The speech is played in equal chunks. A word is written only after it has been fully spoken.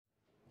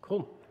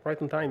Cool, right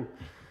on time.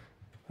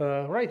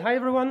 Right, hi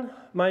everyone.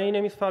 My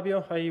name is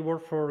Fabio. I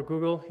work for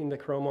Google in the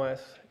Chrome OS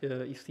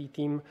EC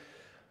team.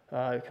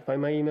 You can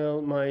find my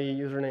email. My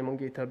username on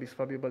GitHub is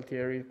Fabio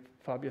Baltieri,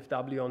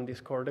 FabioFW on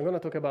Discord. I'm going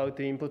to talk about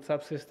the input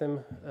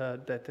subsystem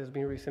that has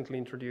been recently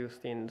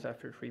introduced in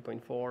Zephyr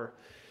 3.4.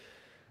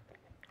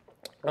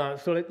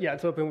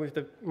 Let's open with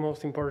the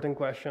most important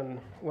question.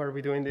 Why are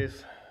we doing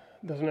this?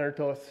 Does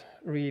RTOS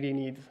really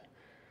need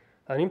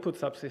an input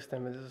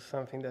subsystem? This is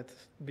something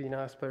that's been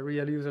asked by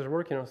real users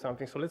working on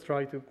something. So let's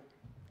try to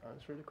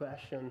answer the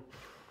question.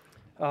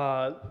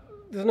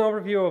 There's an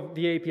overview of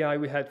the API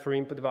we had for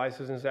input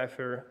devices in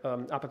Zephyr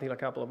up until a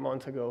couple of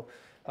months ago.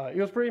 It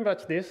was pretty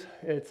much this.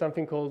 It's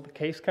something called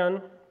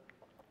KScan.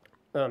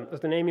 As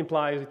the name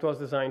implies, it was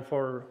designed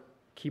for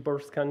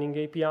keyboard scanning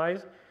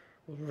APIs.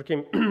 It was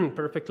working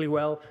perfectly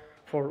well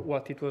for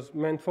what it was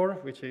meant for,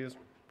 which is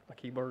a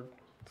keyboard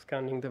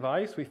scanning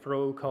device with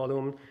row,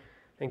 column,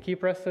 and key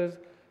presses.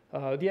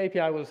 The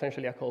API was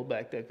essentially a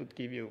callback that would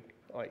give you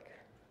like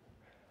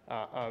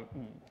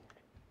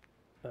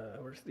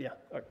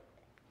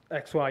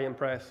X, Y, and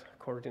press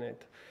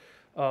coordinate.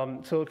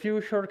 So a few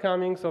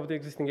shortcomings of the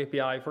existing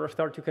API. For a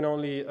start, you can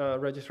only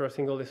register a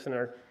single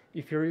listener.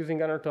 If you're using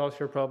RTOS,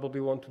 you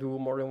probably want to do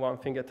more than one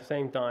thing at the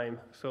same time.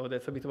 So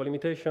that's a bit of a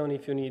limitation.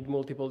 If you need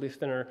multiple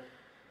listeners,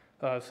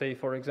 say,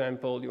 for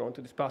example, you want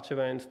to dispatch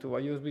events to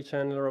a USB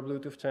channel or a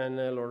Bluetooth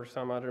channel or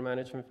some other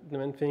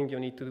management thing, you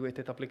need to do it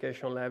at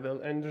application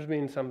level. And there's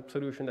been some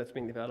solution that's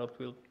been developed.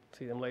 We'll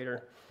see them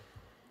later.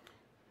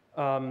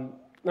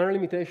 Another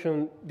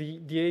limitation,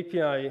 the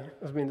API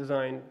has been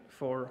designed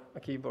for a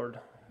keyboard.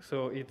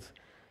 So it's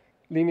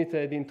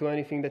limited into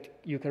anything that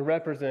you can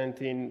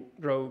represent in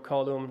row,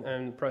 column,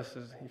 and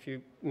presses. If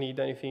you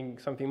need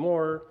something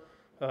more,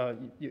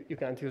 you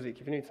can't use it.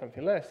 If you need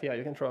something less, yeah,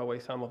 you can throw away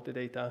some of the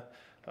data.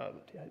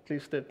 At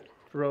least the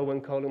row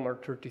and column are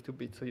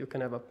 32-bit, so you can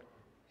have a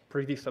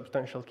pretty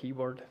substantial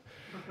keyboard.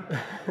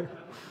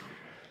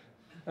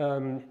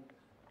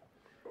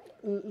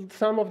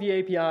 Some of the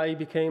API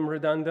became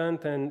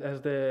redundant, and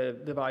as the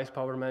device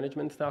power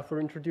management stuff were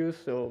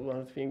introduced, so one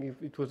of the things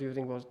it was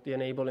using was the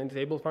enable and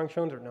disable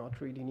function. They're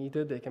not really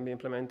needed. They can be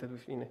implemented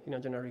in a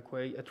generic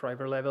way at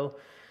driver level.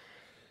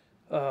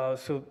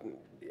 So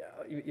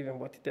yeah, even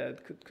what it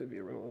did could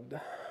be removed.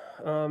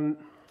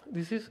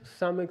 This is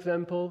some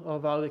example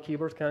of how the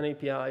keyboard scan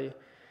API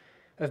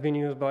has been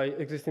used by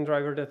existing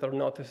drivers that are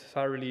not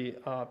necessarily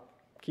a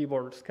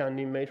keyboard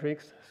scanning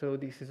matrix. So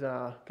this is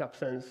a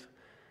CapSense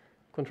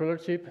controller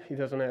chip. It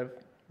doesn't have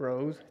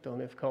rows, it doesn't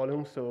have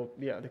columns. So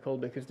yeah, the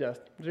callback is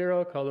just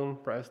 0, column,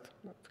 pressed.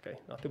 Okay,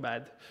 not too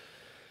bad.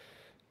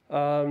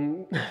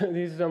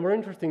 This is a more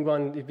interesting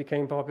one. It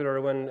became popular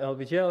when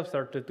LVGL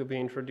started to be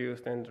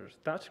introduced, and there's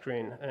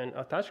touchscreen. And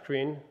a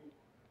touchscreen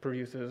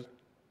produces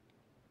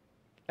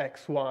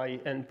X, Y,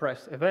 and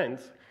press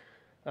events.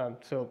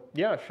 So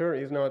yeah, sure,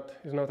 it's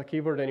not a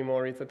keyboard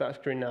anymore. It's a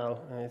touchscreen now,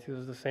 and it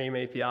uses the same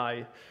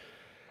API.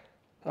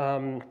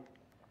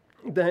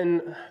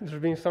 Then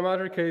there's been some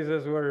other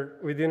cases where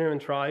we didn't even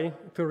try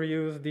to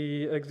reuse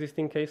the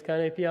existing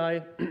KScan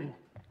API.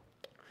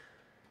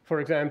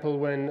 For example,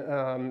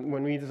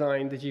 when we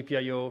designed the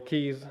GPIO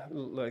keys,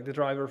 like the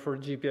driver for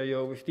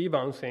GPIO with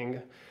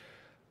debouncing,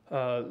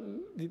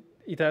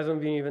 it hasn't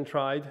been even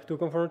tried to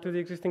conform to the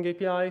existing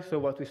API. So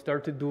what we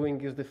started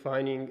doing is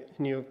defining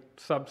new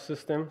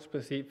subsystem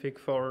specific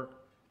for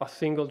a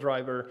single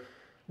driver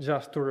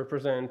just to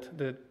represent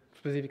the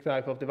specific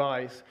type of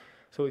device.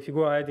 So if you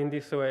go ahead in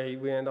this way,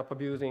 we end up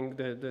abusing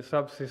the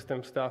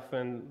subsystem stuff,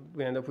 and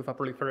we end up with a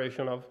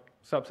proliferation of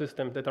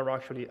subsystems that are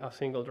actually a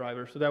single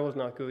driver. So that was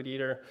not good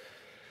either.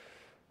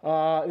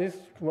 This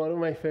is one of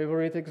my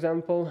favorite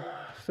examples.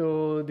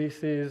 So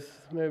this is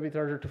maybe a bit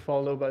harder to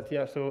follow, but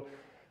yeah, so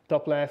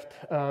top left,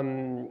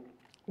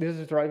 this is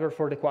a driver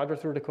for the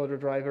quadrature decoder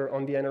driver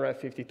on the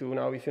NRF52.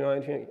 Now, if you know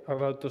anything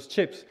about those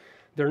chips,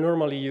 they're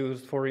normally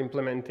used for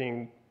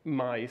implementing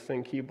mice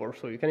and keyboards.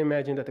 So you can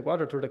imagine that the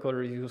quadrature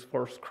decoder is used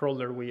for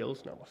scroller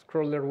wheels. Now, a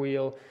scroller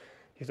wheel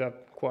is a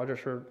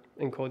quadrature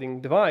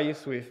encoding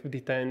device with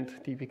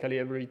detent typically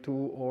every 2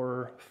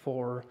 or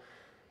 4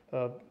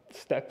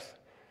 steps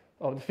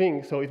of the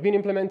thing. So it's been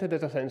implemented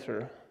as a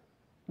sensor.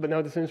 But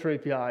now the sensor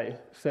API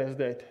says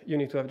that you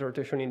need to have the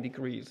rotation in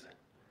degrees.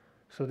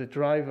 So the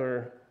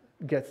driver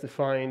gets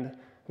defined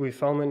with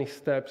how many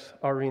steps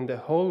are in the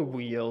whole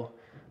wheel,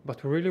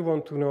 but we really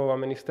want to know how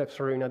many steps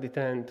are in a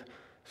detent.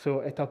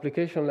 So at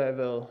application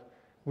level,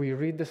 we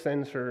read the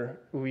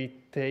sensor, we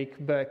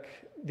take back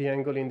the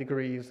angle in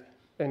degrees,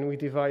 and we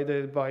divide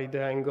it by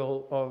the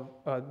angle of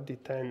a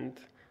detent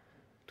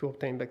to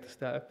obtain back the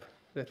step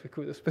that we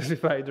could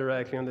specify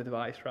directly on the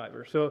device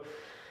driver. So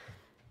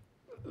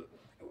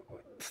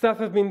stuff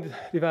has been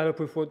developed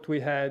with what we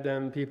had,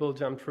 and people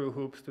jumped through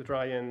hoops to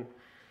try and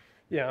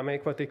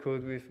make what they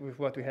could with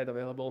what we had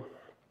available.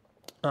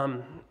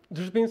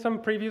 There's been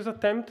some previous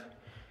attempt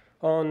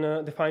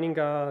on defining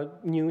a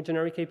new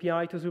generic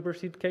API to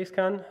supersede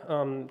KScan.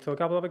 So a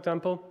couple of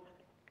examples.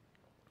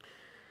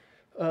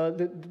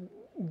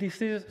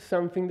 this is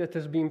something that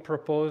has been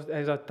proposed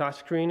as a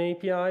touchscreen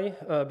API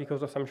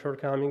because of some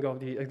shortcoming of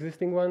the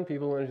existing one.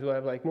 People wanted to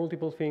have like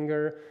multiple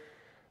finger,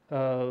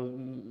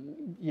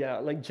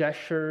 like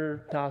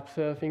gesture taps,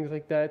 things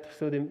like that.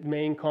 So the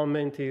main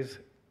comment is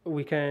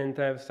we can't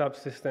have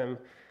subsystems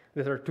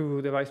that are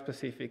too device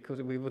specific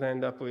because we would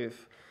end up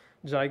with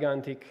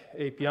gigantic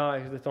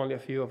APIs that only a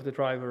few of the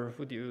drivers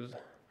would use.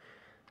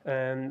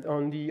 And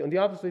on the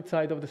opposite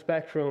side of the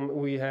spectrum,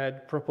 we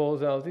had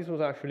proposals. This was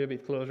actually a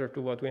bit closer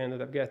to what we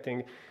ended up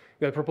getting.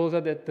 We had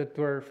proposals that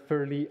were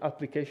fairly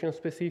application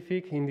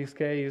specific. In this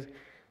case,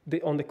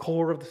 on the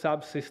core of the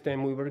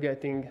subsystem, we were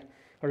getting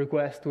a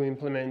request to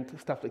implement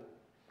stuff like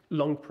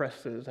long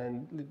presses.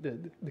 And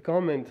the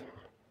comment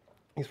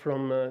is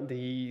from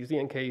the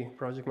ZNK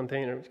project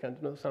maintainer, which kind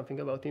of knows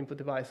something about input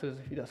devices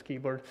if he does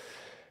keyboard.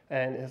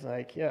 And it's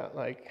like, yeah,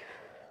 like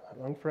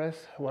long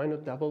press, why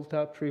not double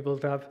tap, triple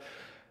tap?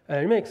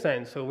 It makes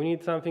sense. So we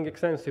need something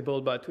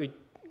extensible, but we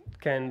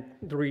can't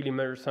really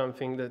measure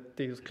something that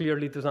is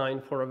clearly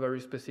designed for a very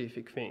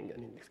specific thing.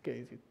 And in this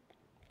case, you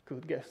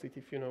could guess it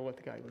if you know what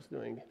the guy was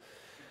doing.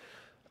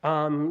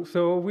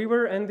 So we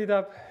ended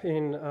up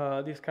in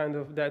this kind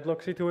of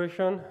deadlock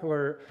situation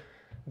where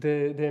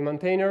the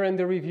maintainer and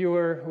the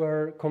reviewer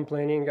were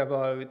complaining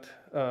about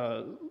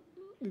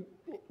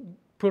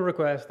pull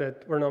requests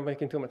that were not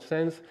making too much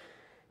sense,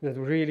 that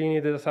we really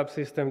needed a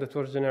subsystem that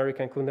was generic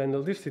and could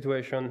handle this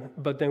situation,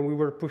 but then we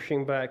were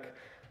pushing back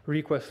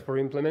requests for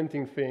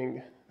implementing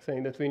things,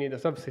 saying that we need a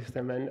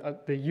subsystem, and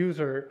a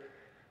user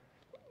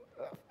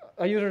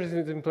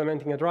is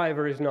implementing a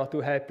driver is not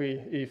too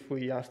happy if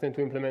we ask them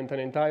to implement an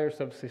entire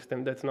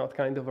subsystem. That's not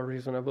kind of a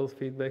reasonable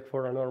feedback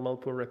for a normal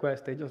pull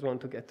request. They just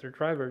want to get their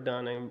driver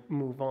done and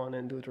move on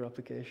and do their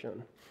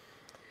application.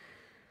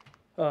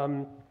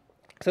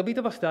 It's a bit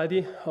of a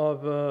study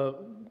of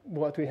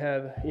what we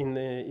have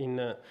in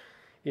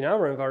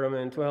our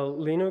environment. Well,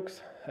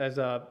 Linux has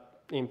an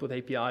input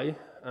API.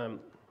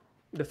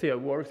 Let's see how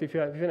it works if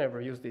you've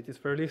never used it. It's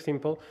fairly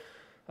simple.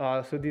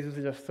 So this is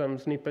just some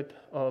snippet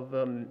of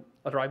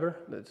a driver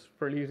that's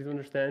fairly easy to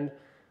understand.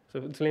 So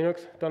it's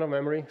Linux, ton of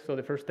memory. So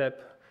the first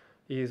step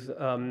is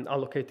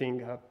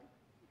allocating a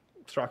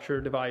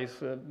structure, device,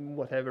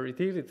 whatever it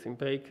is. It's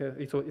opaque.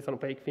 It's an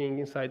opaque thing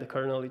inside the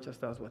kernel. It just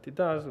does what it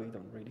does. We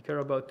don't really care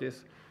about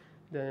this.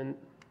 Then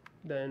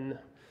in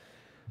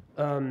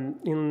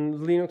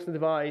Linux, the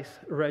device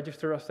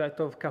register a set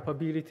of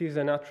capabilities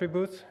and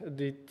attributes.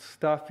 The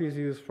stuff is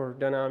used for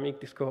dynamic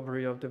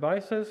discovery of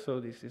devices. So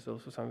this is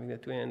also something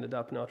that we ended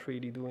up not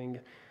really doing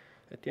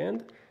at the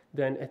end.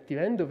 Then at the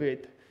end of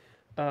it,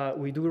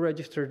 we do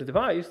register the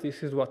device.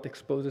 This is what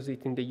exposes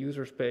it in the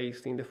user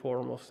space in the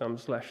form of some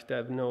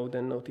 /dev node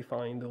and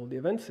notifying all the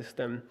event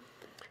system.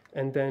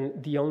 And then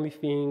the only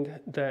thing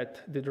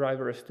that the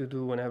driver has to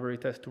do whenever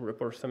it has to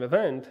report some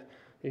event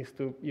is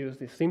to use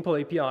this simple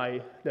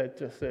API that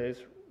just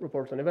says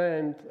report an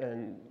event,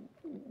 and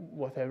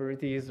whatever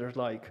it is, there's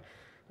like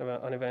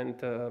an event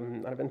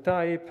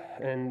type,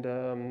 and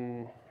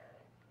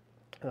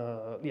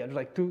there's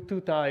like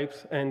two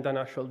types and an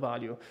actual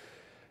value.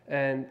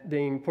 And the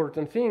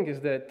important thing is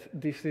that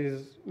this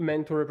is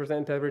meant to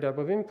represent every type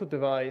of input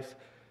device,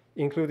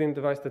 including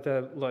devices that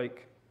have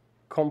like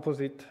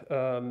composite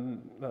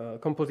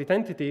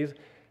entities,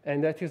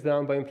 and that is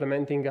done by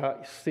implementing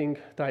a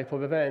sync type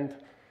of event.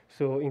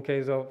 So in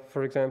case of,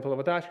 for example, of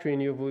a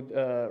touchscreen, you would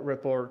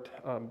report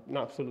an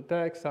absolute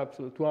X,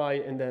 absolute Y,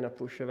 and then a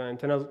push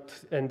event,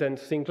 and then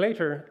sync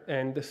later.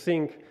 And the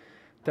sync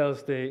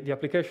tells the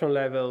application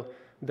level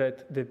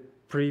that the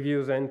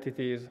previous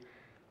entities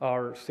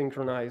are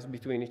synchronized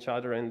between each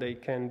other and they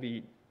can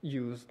be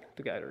used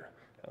together.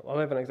 I'll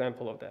have an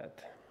example of that.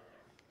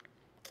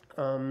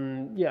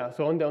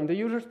 So on the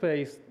user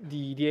space,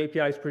 the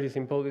API is pretty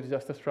simple. It's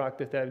just a struct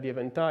that have the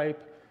event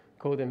type,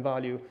 code, and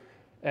value.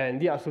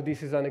 And so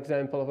this is an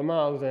example of a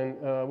mouse.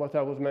 And what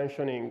I was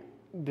mentioning,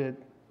 the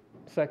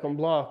second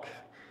block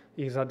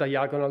is a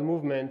diagonal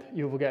movement.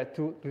 You will get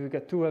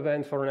two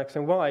events for an X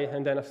and Y,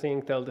 and then a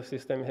sync tells the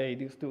system, hey,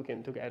 these two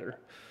came together.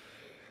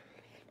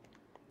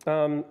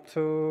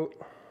 So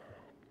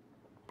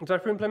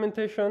Zephyr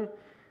implementation,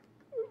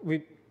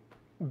 we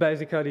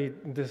basically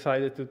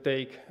decided to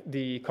take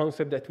the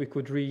concept that we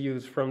could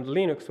reuse from the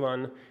Linux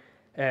one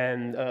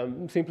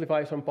and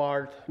simplify some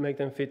parts, make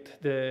them fit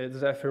the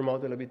Zephyr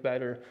model a bit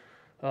better.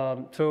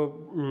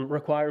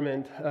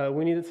 Requirement,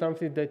 we needed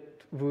something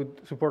that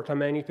would support a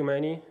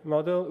many-to-many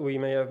model. We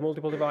may have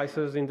multiple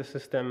devices in the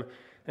system,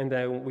 and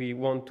then we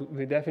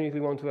definitely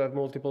want to have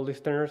multiple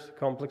listeners,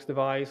 complex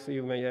device.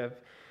 You may have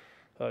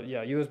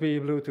USB,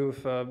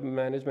 Bluetooth,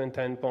 management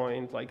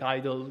endpoint, like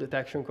idle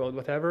detection code,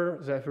 whatever.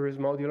 Zephyr is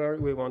modular.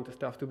 We want the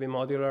stuff to be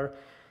modular.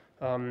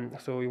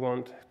 So we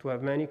want to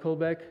have many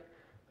callback.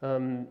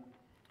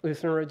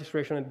 Listener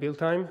registration at build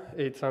time.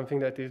 It's something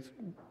that is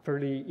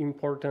fairly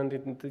important.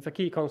 It's a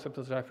key concept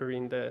of Zephyr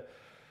in the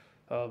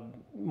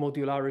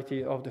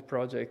modularity of the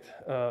project.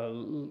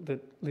 The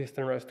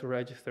listener has to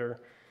register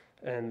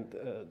and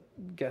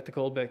get the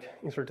callback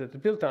inserted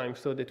at build time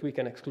so that we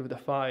can exclude a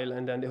file,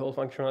 and then the whole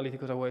functionality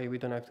goes away. We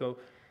don't have to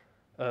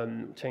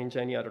change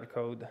any other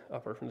code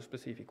apart from the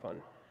specific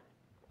one.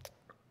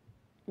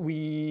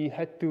 We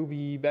had to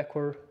be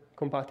backward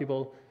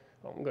compatible.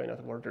 Oh, I'm going out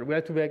of order. We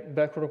had to be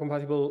backward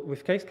compatible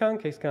with kscan.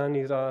 Kscan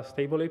is a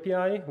stable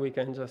API. We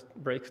can just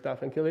break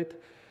stuff and kill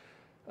it.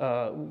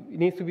 It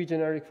needs to be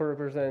generic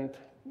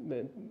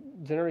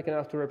generic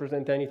enough to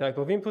represent any type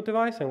of input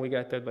device, and we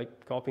get that by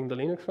copying the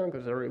Linux one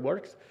because it already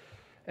works.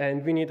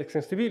 And we need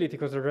extensibility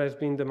because there has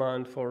been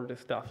demand for the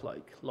stuff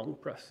like long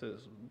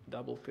presses,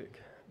 double click,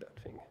 that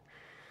thing.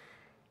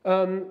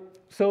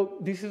 So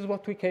this is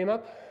what we came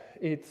up.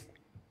 It's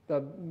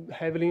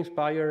heavily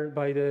inspired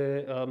by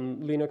the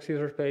Linux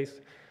user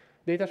space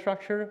data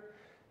structure.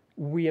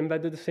 We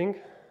embedded the sync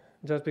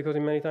just because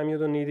in many times you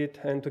don't need it,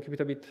 and to keep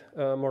it a bit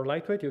more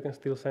lightweight, you can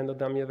still send a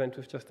dummy event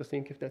with just a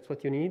sync if that's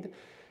what you need.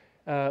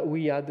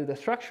 We added a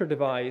structure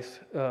device,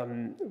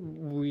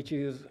 which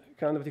is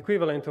kind of the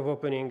equivalent of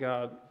opening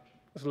a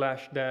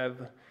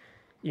 /dev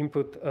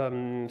input,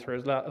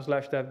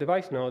 /dev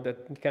device node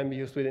that can be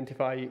used to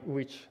identify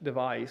which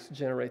device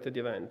generated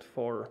the event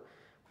for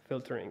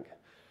filtering.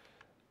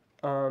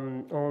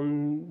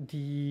 On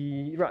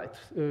the right,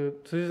 so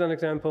this is an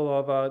example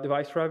of a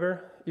device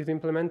driver is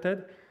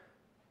implemented.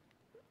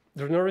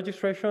 There's no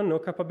registration, no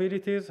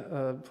capabilities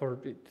for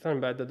it's an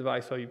embedded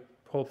device, so you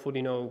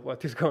hopefully know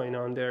what is going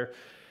on there.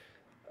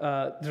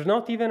 There's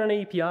not even an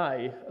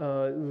API.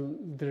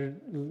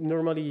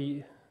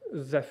 Normally,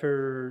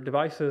 Zephyr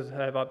devices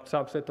have a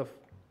subset of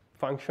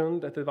function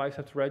that the device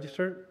has to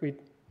register. We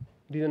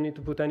didn't need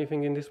to put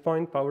anything in this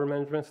point. Power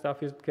management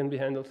stuff can be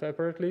handled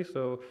separately.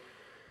 So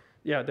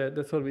yeah,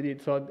 that's all we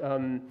did. So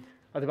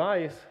a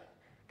device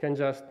can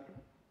just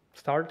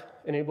start,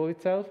 enable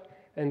itself,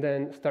 and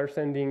then start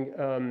sending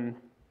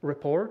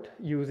report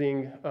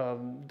using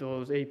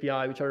those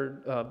API, which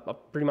are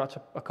pretty much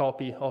a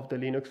copy of the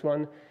Linux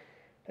one.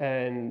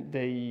 And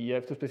they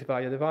have to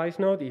specify a device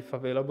node if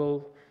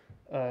available,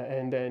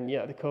 and then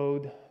yeah, the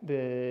code,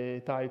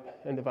 the type,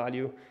 and the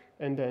value,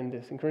 and then the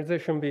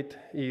synchronization bit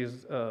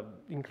is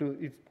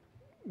it's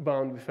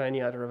bound with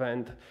any other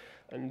event,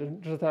 and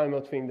there's a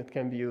timeout thing that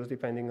can be used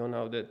depending on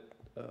how the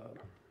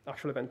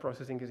actual event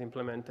processing is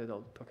implemented.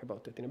 I'll talk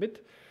about it in a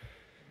bit.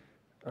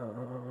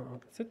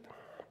 That's it.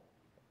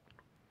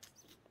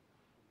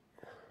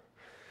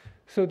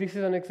 So this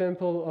is an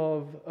example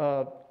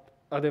of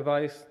a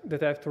device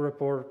that have to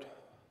report,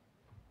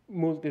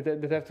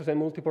 that have to send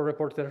multiple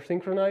reports that are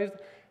synchronized,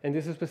 and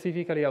this is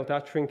specifically how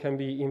touchstring can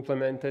be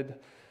implemented.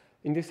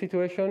 In this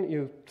situation,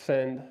 you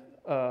send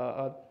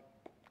a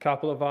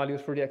couple of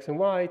values for the X and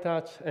Y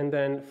touch, and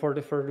then for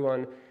the third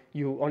one,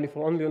 you only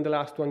on the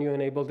last one you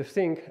enable the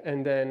sync,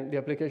 and then the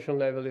application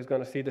level is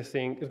going to see the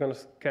sync, is going to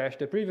cache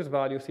the previous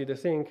value, see the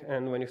sync,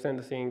 and when you send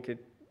the sync,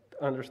 it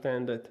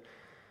understands that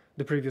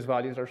the previous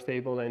values are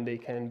stable and they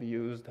can be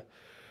used.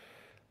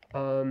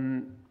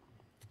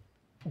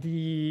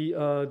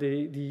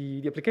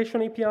 The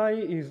application API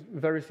is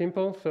very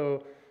simple,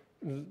 so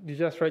you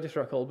just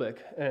register a callback,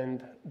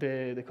 and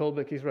the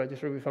callback is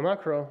registered with a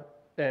macro,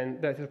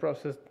 and that is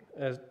processed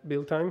as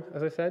build time,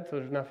 as I said, so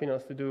there's nothing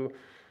else to do.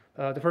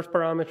 The first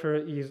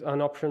parameter is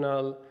an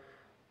optional,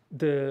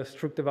 the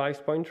struct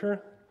device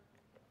pointer,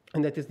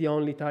 and that is the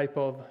only type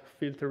of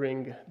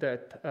filtering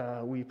that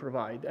we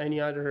provide.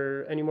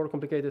 Any more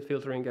complicated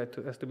filtering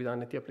has to be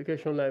done at the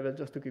application level,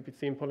 just to keep it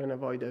simple and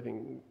avoid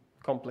having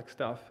complex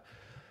stuff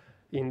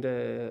in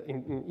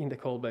the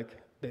callback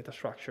data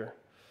structure.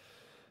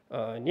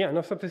 Yeah,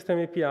 no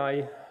subsystem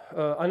API.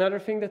 Another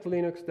thing that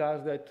Linux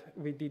does that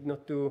we did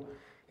not do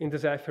in the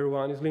Zephyr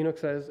one is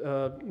Linux has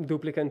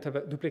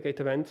duplicate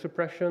event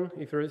suppression.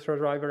 If you register a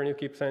driver and you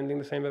keep sending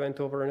the same event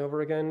over and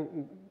over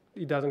again,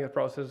 it doesn't get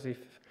processed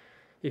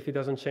if it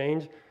doesn't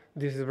change.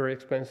 This is very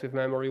expensive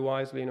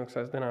memory-wise. Linux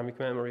has dynamic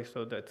memory,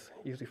 so that's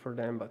easy for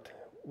them, but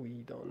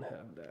we don't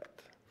have that.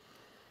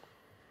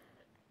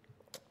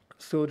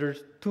 So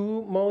there's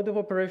two modes of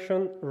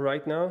operation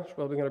right now. It's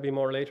probably going to be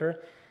more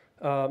later.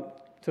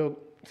 So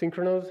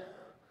synchronous,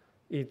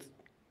 it's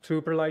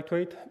super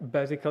lightweight.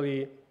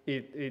 Basically,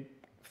 it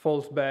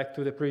falls back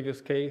to the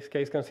previous case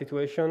scan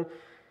situation.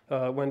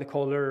 When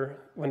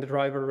the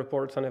driver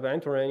reports an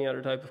event or any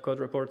other type of code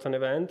reports an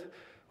event,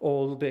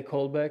 all the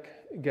callback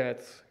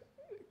gets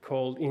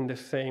called in the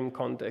same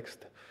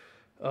context.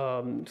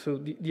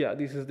 Yeah,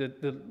 this is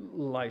the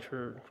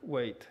lighter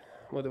weight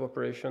mode of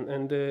operation.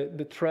 And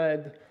the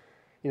thread,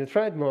 in the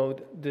thread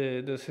mode,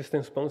 the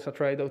system spawns a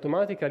thread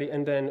automatically,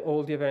 and then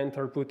all the events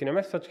are put in a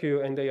message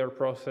queue, and they are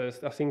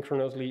processed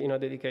asynchronously in a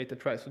dedicated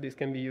thread. So this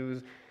can be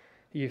used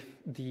if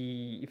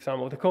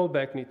some of the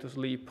callback need to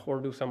sleep or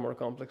do some more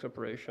complex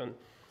operation.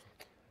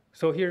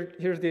 So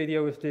here's the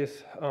idea with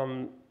this.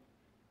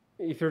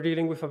 If you're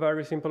dealing with a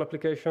very simple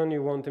application,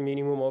 you want a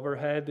minimum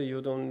overhead.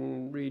 You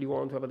don't really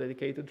want to have a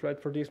dedicated thread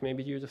for this.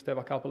 Maybe you just have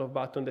a couple of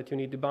buttons that you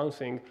need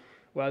debouncing.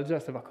 Well,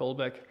 just have a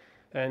callback.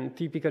 And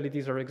typically,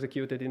 these are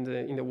executed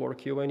in the work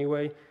queue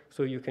anyway,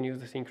 so you can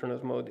use the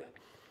synchronous mode.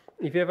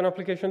 If you have an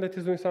application that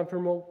is doing something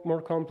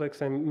more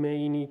complex and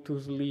may need to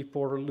sleep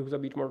or lose a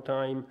bit more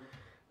time,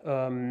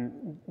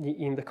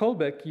 in the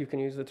callback, you can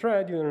use the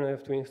thread. You don't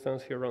have to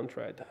instance your own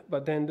thread.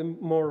 But then the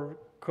more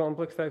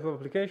complex type of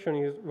application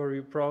is where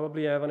you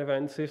probably have an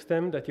event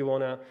system that you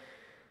want to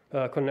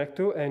connect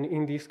to. And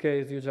in this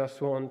case, you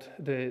just want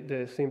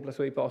the simplest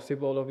way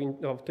possible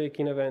of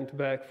taking event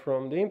back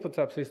from the input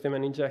subsystem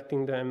and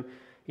injecting them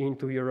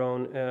into your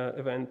own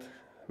event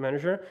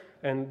manager.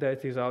 And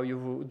that is how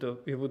you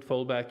would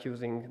fall back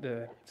using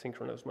the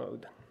synchronous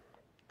mode.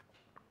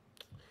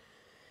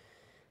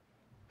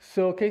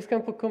 So case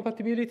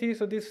compatibility.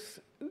 So this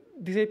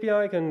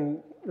API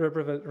can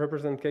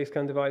represent case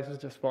scan devices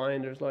just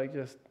fine.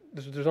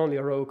 There's only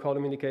a row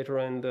column indicator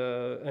and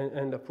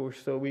a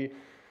push. So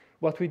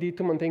what we did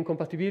to maintain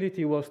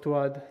compatibility was to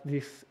add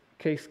this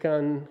case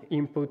scan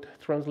input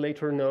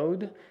translator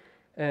node,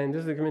 and this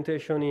is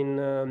documentation in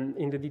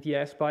the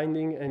DTS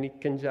binding, and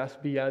it can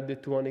just be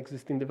added to an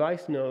existing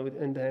device node,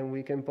 and then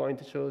we can point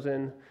the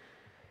chosen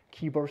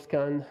keyboard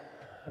scan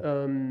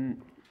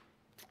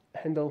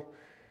handle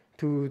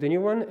to the new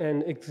one,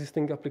 and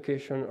existing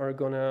application are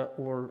gonna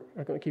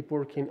keep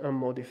working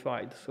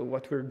unmodified. So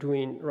what we're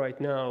doing right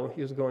now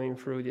is going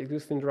through the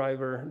existing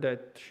driver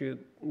that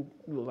should,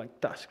 like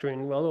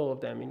touchscreen, well, all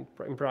of them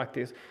in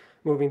practice,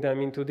 moving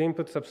them into the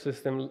input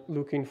subsystem,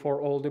 looking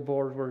for all the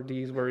boards where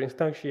these were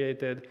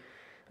instantiated,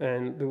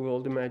 and do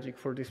all the magic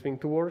for this thing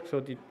to work. So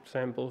the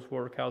samples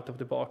work out of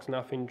the box,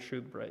 nothing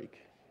should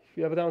break. If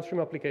you have a downstream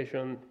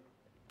application,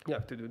 you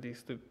have to do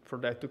this for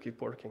that to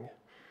keep working.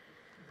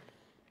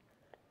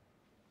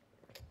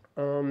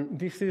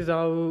 This is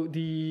how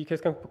the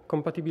case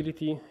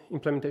compatibility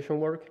implementation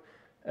work,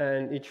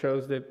 and it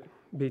shows the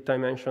bit I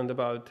mentioned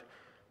about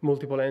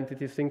multiple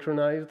entities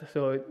synchronized.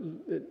 So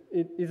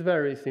it's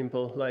very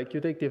simple. Like you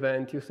take the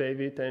event, you save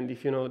it, and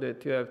if you know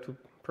that you have to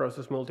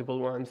process multiple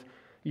ones,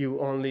 you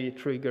only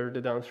trigger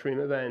the downstream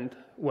event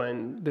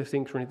when the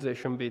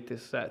synchronization bit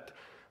is set.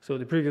 So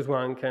the previous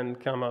one can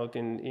come out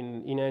in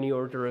any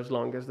order as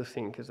long as the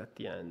sync is at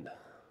the end.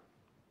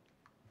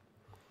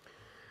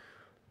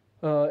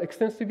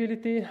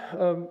 Extensibility,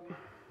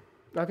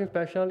 nothing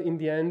special. In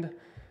the end,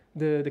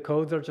 the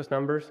codes are just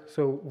numbers,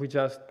 so we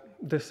just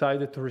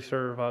decided to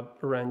reserve a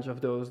range of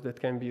those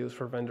that can be used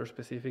for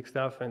vendor-specific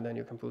stuff, and then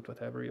you can put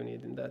whatever you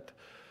need in that.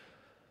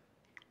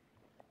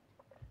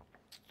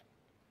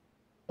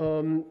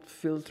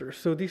 Filters.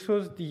 So this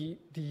was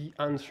the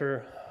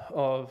answer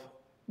of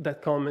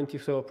that comment you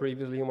saw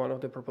previously in one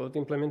of the proposed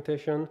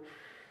implementation.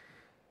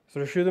 So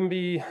there shouldn't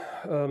be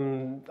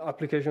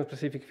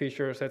application-specific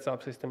features at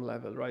subsystem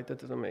level, right? That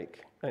doesn't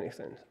make any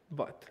sense.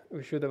 But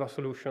we should have a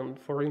solution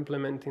for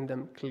implementing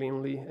them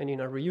cleanly and in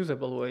a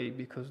reusable way,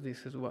 because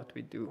this is what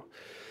we do.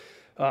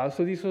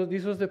 So this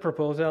was the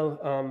proposal.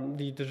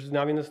 There's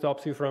nothing that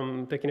stops you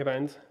from taking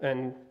events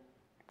and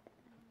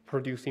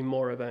producing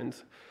more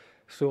events.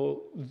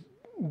 So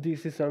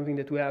this is something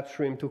that we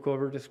upstream to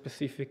cover the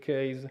specific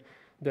case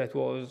that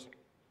was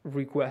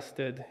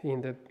requested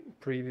in the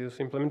previous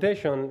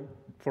implementation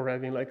for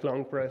having like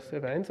long press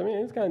events. I mean,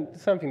 it's kind of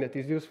something that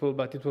is useful,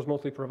 but it was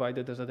mostly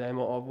provided as a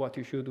demo of what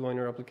you should do on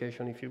your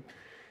application if you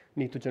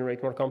need to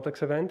generate more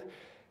complex event.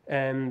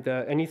 And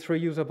it's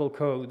reusable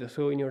code.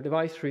 So in your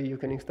device tree, you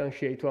can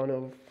instantiate one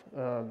of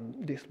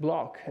this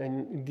block,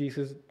 and this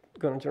is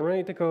going to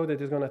generate the code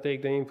that is going to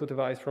take the input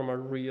device from a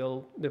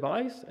real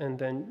device and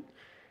then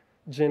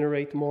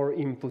generate more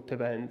input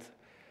events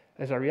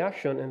as a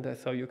reaction, and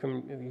that's how you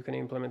can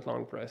implement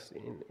long press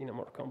in a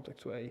more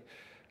complex way.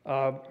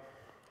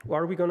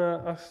 Are we going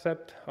to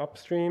accept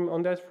upstream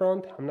on that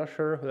front? I'm not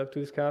sure. We'll have to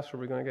discuss. Are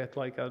we going to get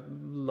like a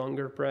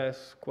longer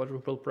press,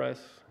 quadruple press,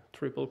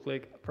 triple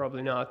click?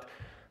 Probably not.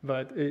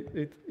 But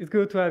it's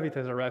good to have it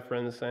as a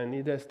reference, and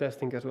it does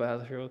testing as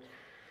well. So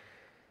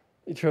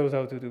it shows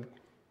how to do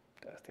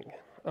testing.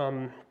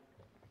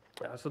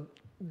 So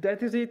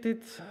that is it.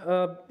 It's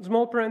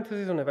small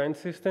parenthesis on event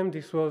system.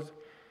 This was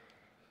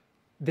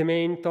the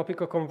main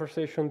topic of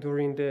conversation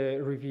during the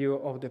review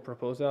of the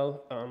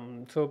proposal.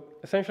 So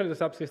essentially, the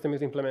subsystem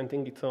is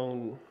implementing its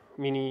own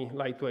mini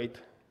lightweight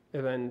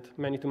event,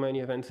 many-to-many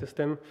event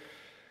system.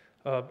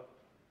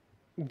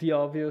 The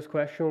obvious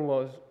question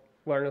was,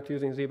 why not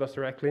using ZBus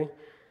directly?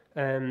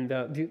 And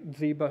the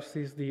ZBus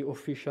is the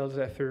official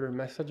Zephyr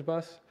message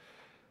bus.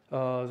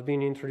 It's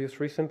been introduced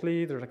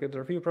recently. There's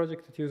a few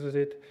projects that uses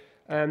it.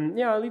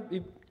 Yeah,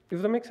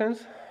 if that makes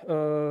sense,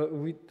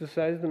 we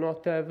decided to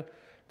not have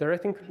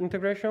direct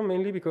integration,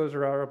 mainly because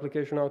there are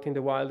applications out in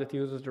the wild that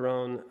uses their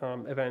own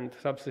event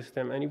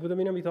subsystem, and it would have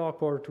been a bit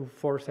awkward to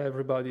force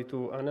everybody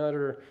to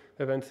another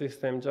event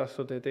system just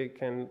so that they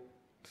can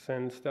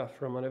send stuff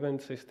from an event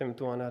system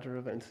to another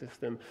event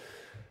system.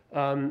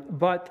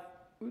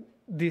 But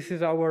this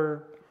is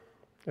our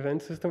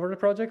event system for the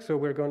project, so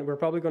we're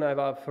probably going to have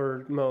a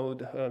third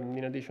mode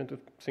in addition to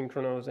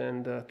synchronous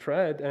and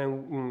thread,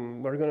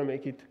 and we're going to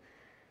make it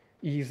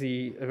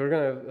easy. We're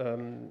going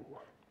to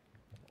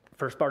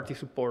first-party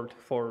support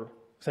for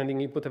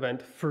sending input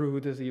event through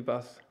the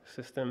ZBus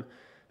system,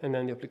 and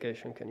then the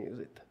application can use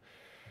it.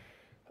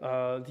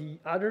 The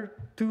other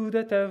two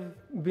that have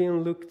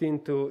been looked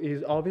into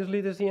is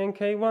obviously the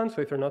ZNK one.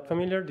 So if you're not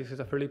familiar, this is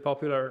a fairly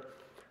popular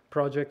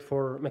project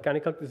for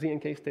mechanical.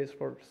 ZNK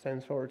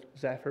stands for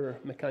Zephyr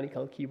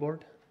Mechanical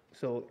Keyboard.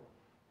 So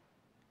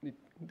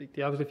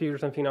they obviously figure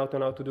something out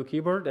on how to do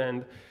keyboard.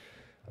 And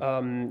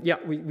yeah,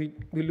 we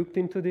looked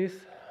into this.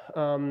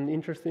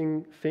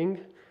 Interesting thing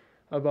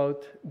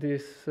about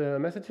this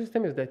message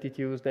system is that it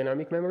uses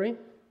dynamic memory.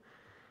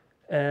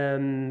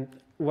 And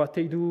what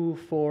they do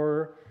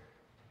for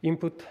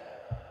input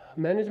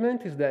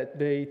management is that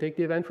they take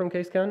the event from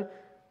Kscan,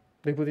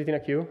 they put it in a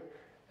queue,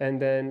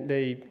 and then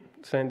they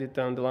send it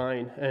down the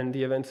line, and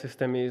the event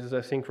system is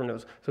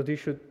synchronous. So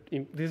this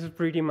is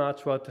pretty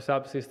much what the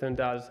subsystem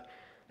does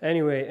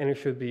anyway, and it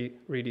should be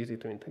really easy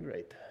to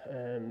integrate.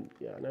 And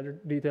yeah, another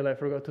detail I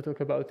forgot to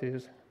talk about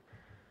is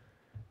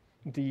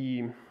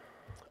the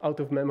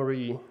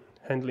out-of-memory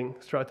handling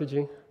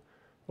strategy,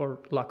 or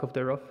lack of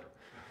thereof.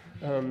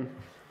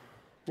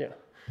 Yeah.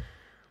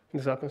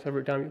 This happens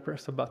every time you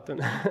press a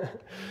button.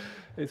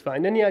 It's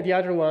fine. Then yeah, the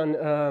other one,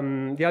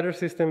 the other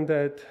system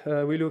that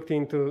we looked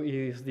into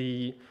is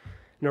the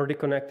Nordic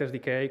Connect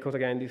SDK, because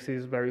again, this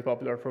is very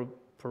popular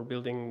for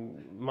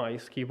building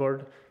mice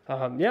keyboard.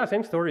 Yeah,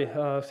 same story.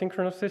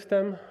 Synchronous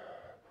system,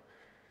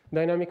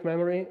 dynamic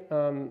memory.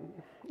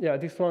 Yeah,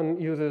 this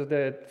one uses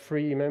the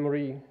free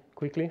memory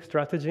quickly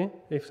strategy.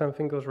 If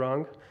something goes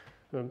wrong,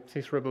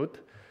 sysreboot.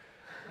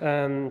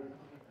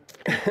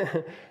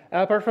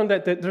 Apart from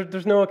that,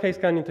 there's no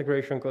Kscan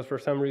integration, because for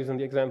some reason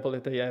the example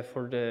that they have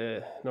for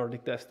the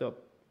Nordic desktop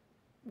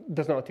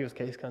does not use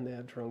Kscan. They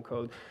have their own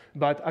code.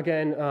 But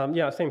again,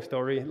 yeah, same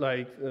story.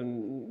 Like,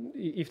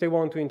 if they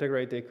want to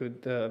integrate, they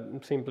could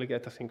simply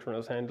get a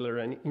synchronous handler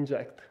and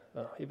inject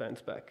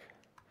events back.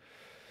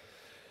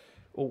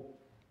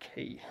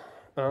 Okay.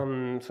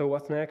 So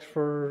what's next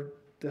for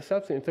the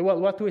subsystem? So, well,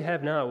 what do we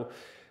have now?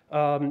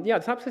 Yeah,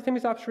 the subsystem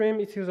is upstream.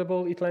 It's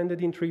usable. It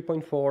landed in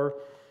 3.4.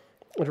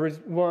 There is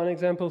one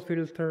example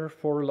filter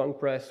for long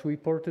press. We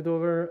ported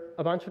over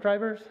a bunch of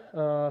drivers.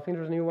 I think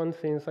there's a new one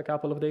since a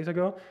couple of days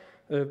ago.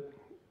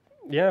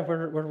 Yeah,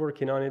 we're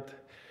working on it.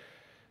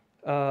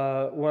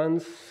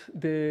 Once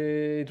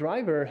the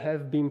driver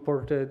have been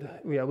ported,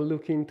 yeah, we'll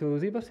look into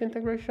ZBus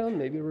integration.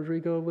 Maybe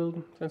Rodrigo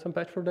will send some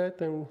patch for that,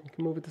 and we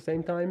can move at the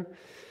same time.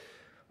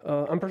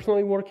 I'm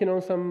personally working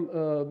on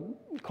some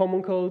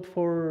common code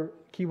for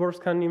keyboard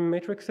scanning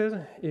matrices.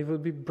 It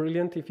would be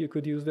brilliant if you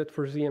could use that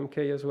for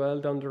ZMK as well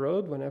down the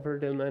road, whenever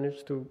they'll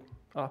manage to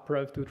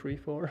uprev 2, 3,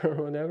 4, or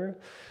whatever.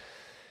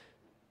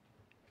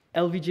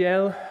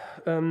 LVGL,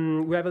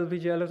 we have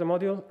LVGL as a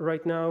module.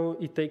 Right now,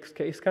 it takes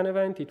Kscan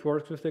event. It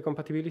works with the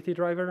compatibility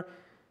driver.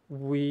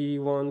 We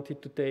want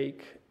it to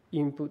take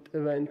input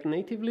event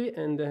natively,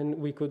 and then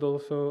we could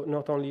also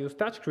not only use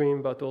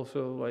touchscreen, but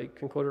also like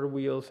encoder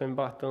wheels and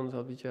buttons.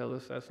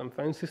 LVGL has some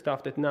fancy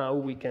stuff that now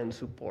we can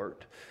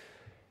support.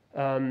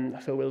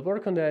 So we'll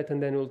work on that,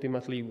 and then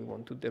ultimately we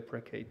want to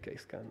deprecate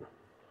Kscan.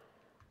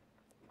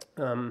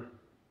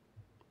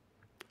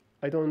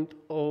 I don't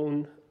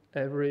own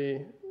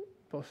every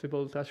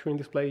possible touchscreen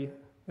display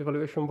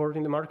evaluation board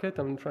in the market.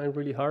 I'm trying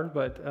really hard,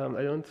 but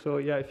I don't. So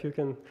yeah, if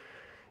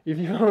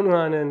you own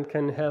one and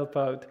can help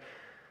out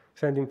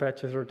sending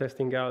patches or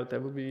testing out,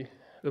 that'll be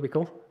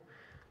cool.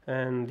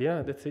 And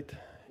yeah, that's it.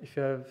 If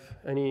you have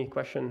any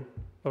question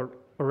or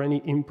any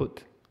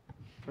input.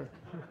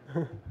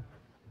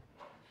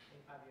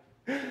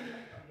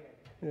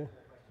 Yeah.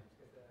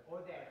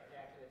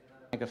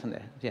 Microphone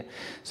there. Yeah.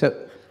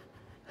 So,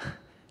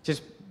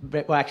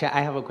 well, actually,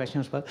 I have a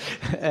question as well.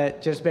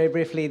 Just very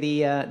briefly,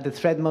 the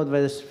thread mode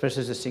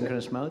versus the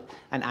synchronous mode,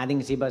 and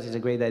adding ZBus is a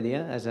great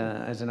idea as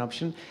an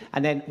option.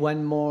 And then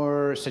one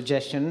more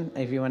suggestion,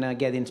 if you want to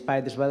get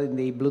inspired as well, in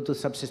the Bluetooth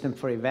subsystem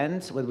for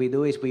events, what we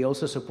do is we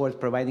also support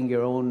providing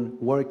your own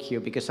work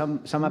queue, because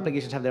some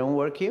applications have their own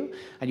work queue,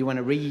 and you want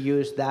to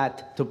reuse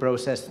that to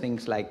process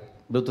things like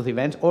Bluetooth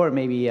events or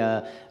maybe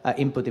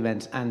input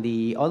events. And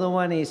the other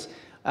one is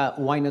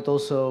why not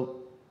also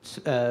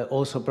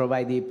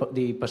provide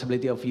the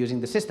possibility of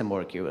using the system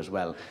work queue as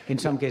well. In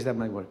some cases, that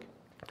might work.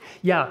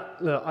 Yeah,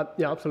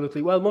 yeah,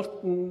 absolutely.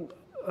 Well,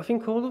 I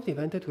think all of the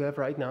events that we have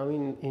right now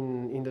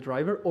in the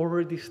driver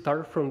already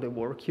start from the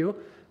work queue,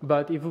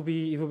 but it would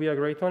be a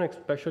great one,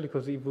 especially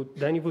because it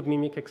would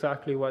mimic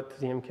exactly what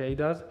ZMK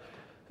does.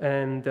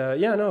 And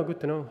yeah, no,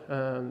 good to know.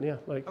 Yeah,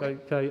 like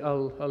okay.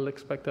 I'll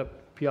expect a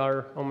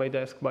PR on my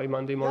desk by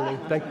Monday morning.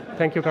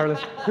 Thank you,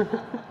 Carlos.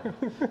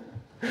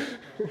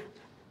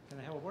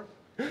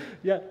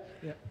 Yeah.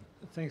 Yeah.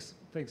 Thanks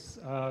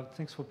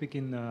for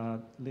picking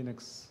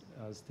Linux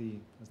as the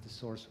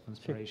source of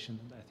inspiration.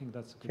 Sure. I think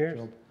that's a good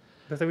job.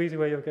 That's an easy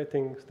way of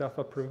getting stuff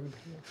approved.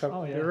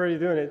 So you're already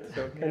doing it,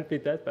 so it can't be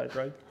that bad,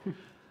 right?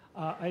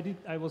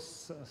 I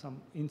was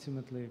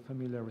intimately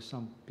familiar with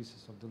some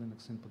pieces of the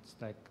Linux input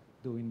stack,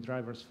 doing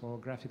drivers for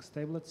graphics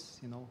tablets,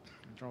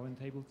 drawing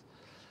tables,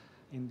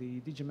 in the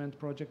Digiment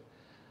project.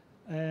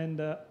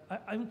 And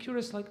I'm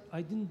curious, like,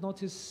 I didn't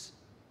notice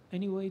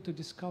any way to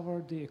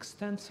discover the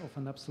extent of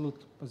an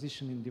absolute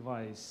positioning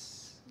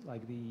device,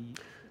 like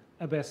the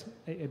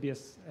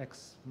ABS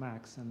X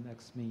max and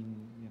X min,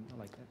 you know,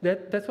 like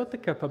that. That's what the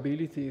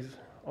capabilities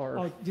are.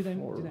 Oh, did I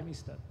for.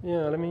 miss that?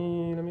 Yeah, let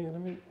me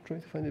try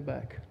to find it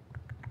back.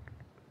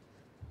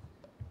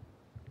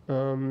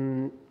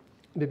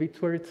 The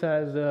bits where it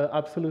says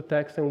absolute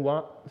text and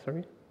what?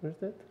 Sorry, where's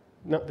that?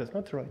 No, that's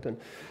not the right one.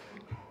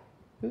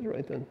 That's the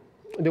right one.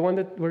 The one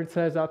where it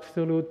says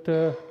absolute,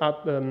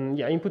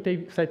 input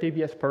set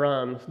ABS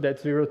params,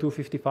 that's 0 to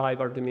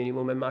 55 are the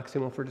minimum and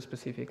maximum for the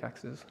specific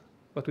axis.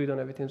 But we don't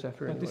have it in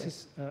Zephyr anyway. This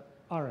is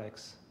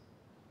RX.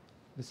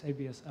 This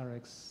ABS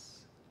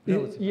RX.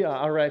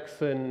 Yeah,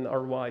 RX and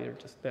RY are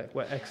just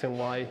X and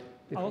Y.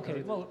 Oh,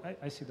 okay. Well,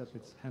 I see that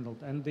it's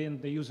handled, and then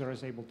the user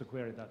is able to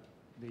query that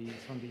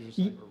from the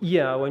user side.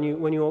 Yeah, when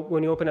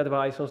you open a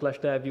device on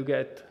 /dev, you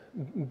get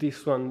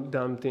this one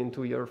dumped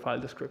into your file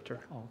descriptor.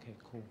 Oh, okay,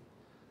 cool.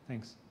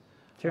 Thanks.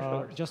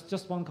 Sure.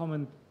 Just one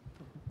comment.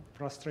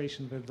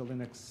 Frustration with the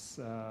Linux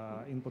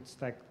input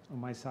stack on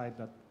my side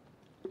that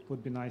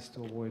would be nice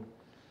to avoid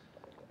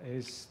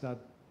is that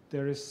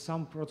there is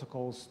some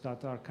protocols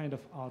that are kind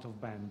of out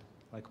of band.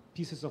 Like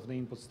pieces of the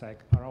input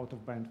stack are out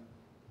of band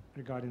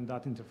regarding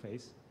that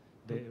interface,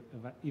 the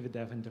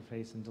EVDEV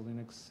interface in the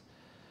Linux,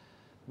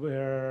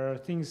 where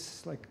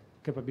things like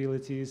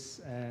capabilities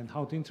and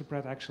how to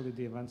interpret actually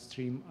the event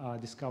stream are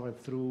discovered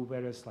through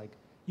various like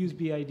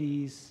USB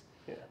IDs,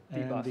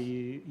 and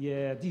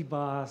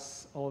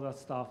dbus, all that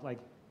stuff.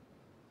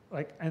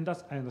 And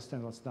that's, I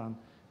understand what's done,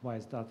 why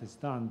that is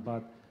done,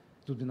 but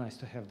it would be nice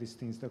to have these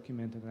things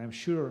documented. And I'm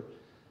sure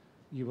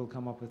you will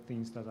come up with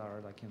things that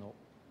are like, you know,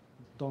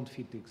 don't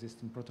fit the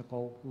existing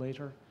protocol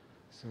later.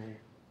 So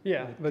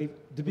yeah, like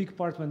the big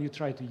part when you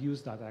try to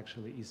use that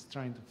actually is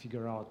trying to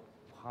figure out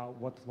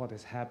what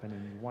is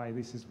happening, why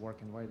this is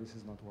working, why this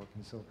is not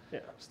working. So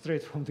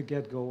straight from the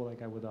get-go,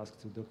 like I would ask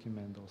to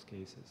document those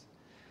cases.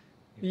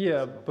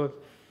 Yeah, but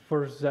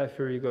for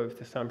Zephyr, you go with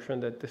the assumption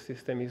that the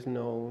system is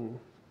known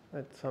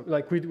at some,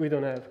 like we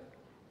don't have,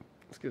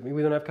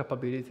 we don't have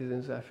capabilities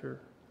in Zephyr,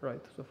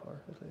 right, so far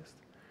at least.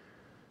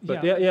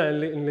 But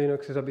in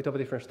Linux is a bit of a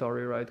different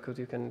story, right, because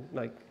you can,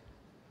 like,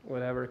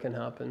 whatever can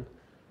happen.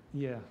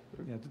 Yeah,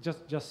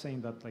 just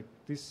saying that, like,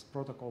 this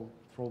protocol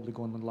probably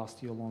going to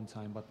last you a long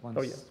time, but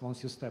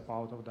once you step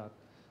out of that,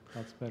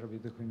 that's better be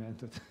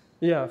documented.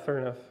 Yeah, fair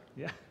enough.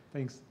 Yeah,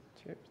 thanks.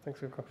 Cheers. Thanks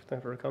for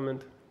a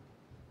comment.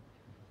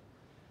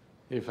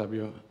 Hey,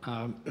 Fabio.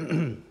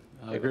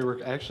 Great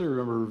work. I actually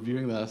remember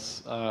reviewing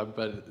this,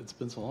 but it's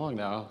been so long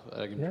now,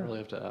 I can probably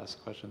have to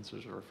ask questions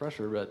as a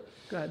refresher. But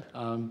go ahead.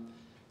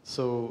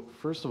 So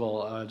first of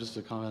all, just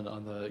to comment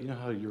on the, you know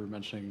how you were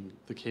mentioning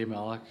the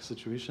kmalloc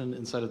situation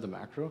inside of the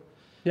macro?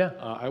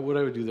 Yeah. What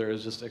I would do there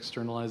is just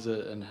externalize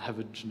it and have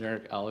a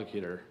generic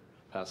allocator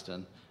passed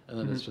in, and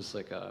then it's just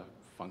like a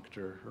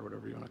functor or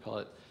whatever you want to call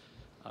it.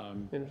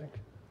 Interesting.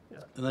 Yeah.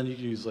 And then you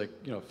can use, like,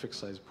 you know, fixed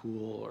size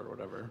pool or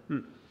whatever.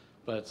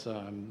 But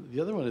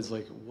the other one is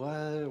like,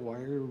 why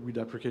are we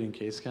deprecating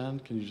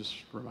kscan? Can you just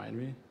remind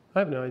me? I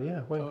have no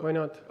idea. Why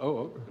not?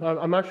 Oh.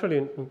 I'm actually,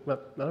 I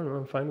don't know,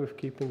 I'm fine with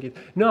keeping it.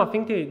 No, I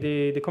think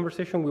the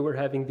conversation we were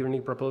having during the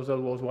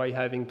proposal was why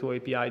having two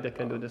API that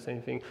can do the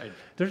same thing.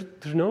 There's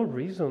no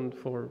reason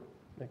for,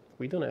 like,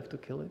 we don't have to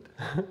kill it.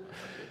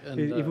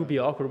 It would be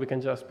awkward. We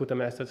can just put a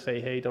message, say,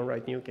 hey, don't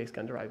write new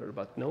kscan driver.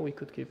 But no, we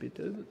could keep it.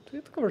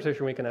 It's a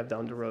conversation we can have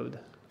down the road.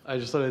 I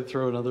just thought I'd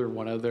throw another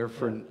one out there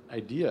for an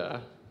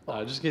idea.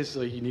 Just in case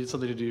you need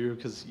something to do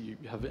because you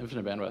have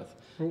infinite bandwidth.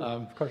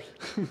 Of course.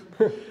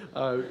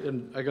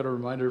 And I got a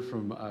reminder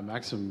from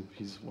Maxim,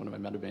 he's one of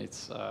my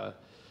metamates,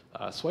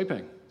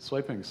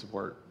 swiping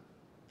support.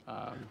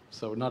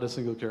 So not a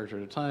single character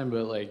at a time,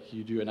 but like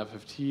you do an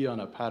FFT on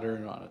a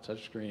pattern on a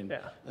touchscreen,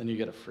 then you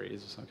get a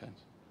phrase of some kind.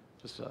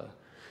 Just I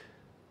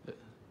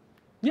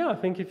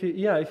think if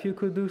you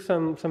could do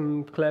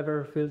some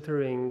clever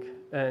filtering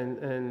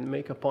and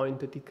make a point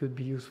that it could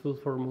be useful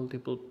for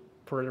multiple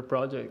further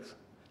projects,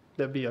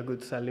 that'd be a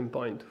good selling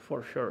point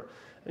for sure.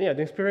 And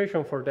the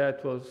inspiration for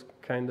that was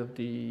kind of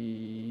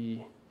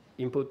the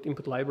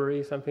input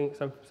library, something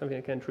I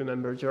can't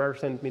remember. Gerard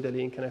sent me the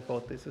link, and I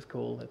thought this is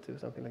cool. Let's do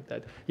something like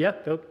that. Yeah,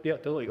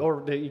 totally.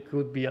 Or it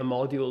could be a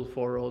module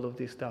for all of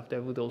this stuff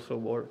that would also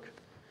work.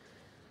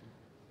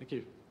 Thank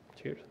you.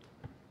 Cheers.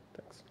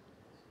 Thanks.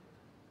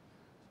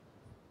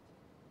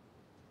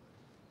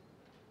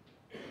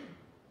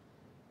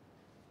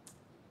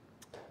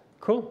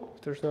 Cool.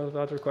 If there's no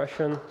other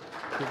question.